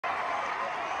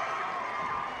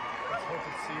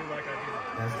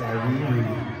That's that Riri.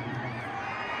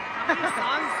 How many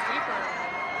songs deeper?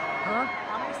 Huh?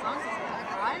 How many songs is it?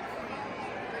 Like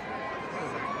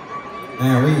 5?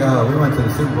 Man, we went to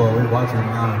the Super Bowl. We were watching it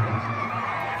now,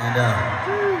 and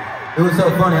it was so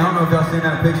funny. I don't know if y'all seen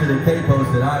that picture that Kane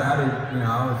posted. I didn't, you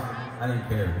know, I didn't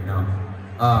care, you know.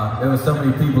 There was so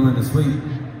many people in the suite.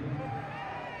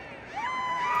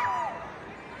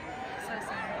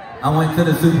 I went to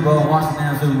the Super Bowl and watched the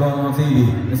damn Super Bowl on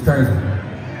TV. It's crazy.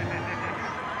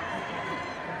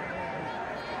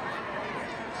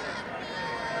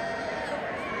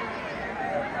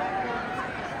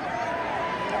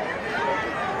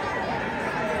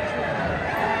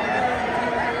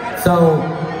 So,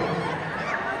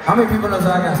 how many people knows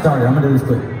how I got started? I'm gonna do this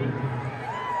quick.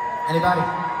 Anybody?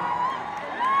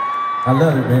 I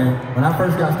love it, man. When I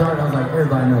first got started, I was like,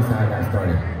 everybody knows how I got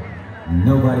started.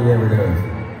 Nobody ever does.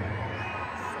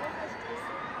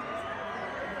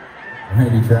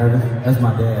 Randy Travis, that's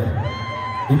my dad.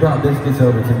 He brought biscuits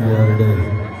over to me the other day.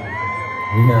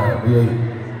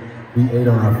 We ate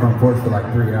on our front porch for like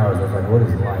 3 hours. I was like, what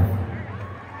is life?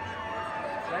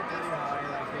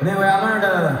 But anyway, I learned,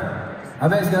 I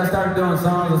started doing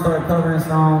songs, I started covering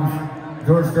songs.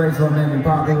 George Strait's what made me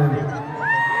popular.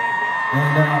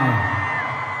 And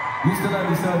Used to Let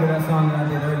Me Sober, that song that I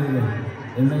did earlier.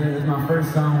 It was my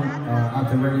first song out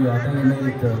the radio. I think it made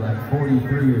it to like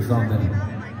 43 or something.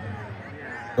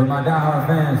 But my diehard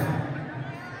fans,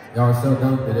 y'all are so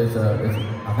dope that I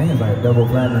think it's like a double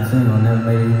platinum single, never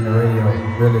made it in the radio,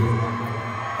 really.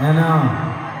 And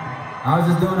I was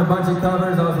just doing a bunch of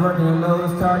covers. I was working at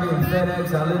Lowe's, Target, and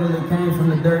FedEx. I literally came from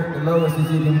the dirt, the lowest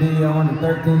as you can be. I went to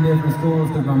 13 different schools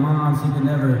because my mom, she could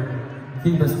never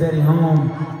keep a steady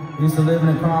home. Used to live in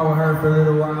a car with her for a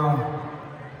little while.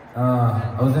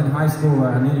 I was in high school,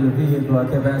 I needed a vehicle. I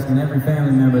kept asking every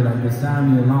family member, like, just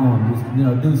sign me a loan, just, you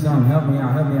know, do something, help me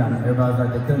out. And everybody was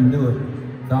like, they couldn't do it.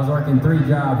 So I was working 3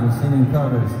 jobs and singing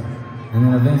covers. And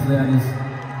then eventually I just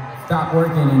stopped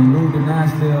working and moved to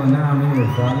Nashville, and now I'm here.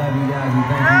 So I love you guys and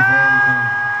thank you for everything.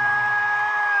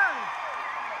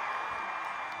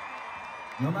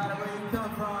 No matter where you come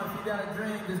from, if you got a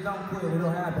dream, just don't quit.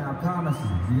 It'll happen, I promise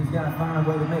you. You just gotta find a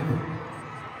way to make it.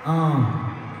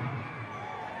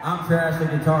 I'm trash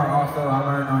at guitar also, I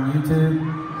learned on YouTube.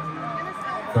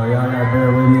 So y'all gotta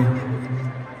bear with me.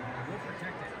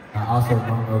 I also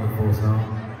don't know the full song.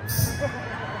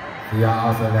 So y'all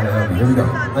also gotta help me. Here we go.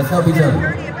 Let's help each other.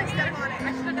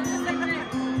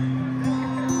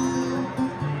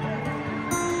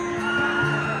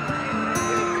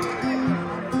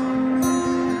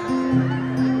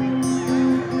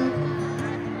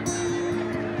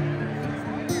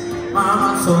 Mama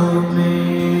told me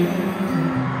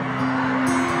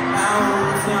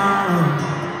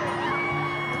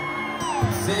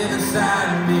sit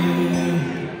beside me,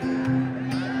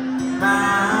 my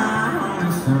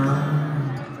only son.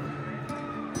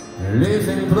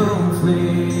 Listen closely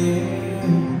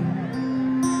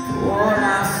to what I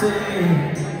say.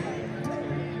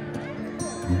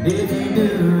 And if you do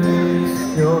this,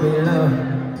 you'll be loved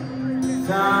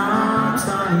some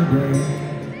sunny day.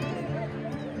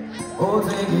 Oh,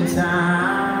 take your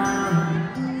time.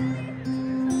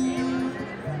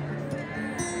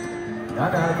 I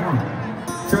got it, come on.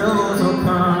 Troubles will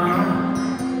come,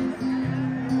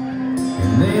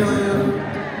 and they will.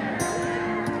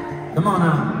 Come on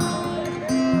now.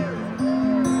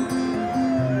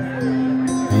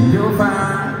 And you'll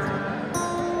find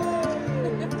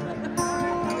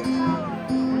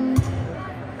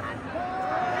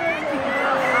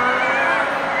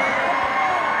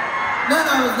none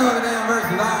of us know the damn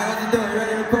verses. All right, let's do it.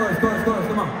 Ready? Chorus,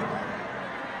 come on.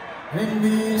 And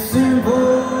be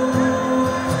simple.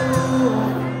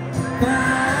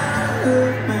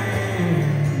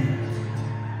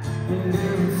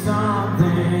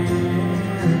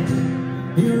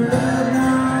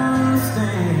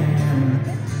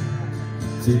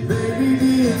 Say, baby,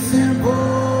 be a simple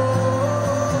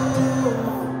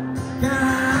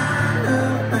kind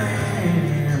of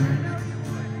man,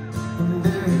 and do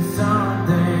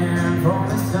something for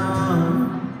the sun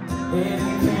if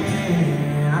you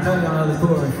can. I know y'all know the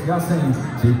chorus. Y'all sing.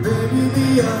 Say, baby, be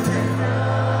a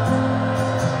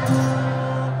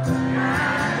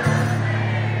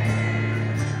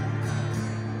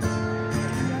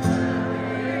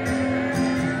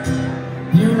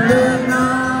you live now.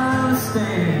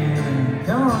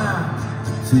 Come on now.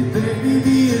 Say, baby,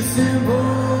 be a simple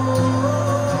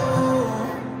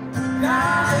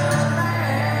kind of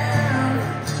man,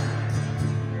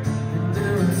 and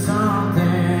doing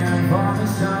something for the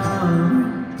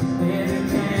sun if you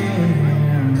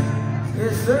can.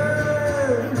 Yes, sir.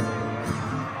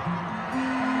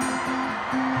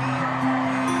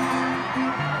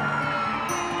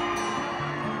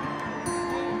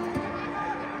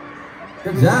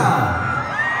 Good job.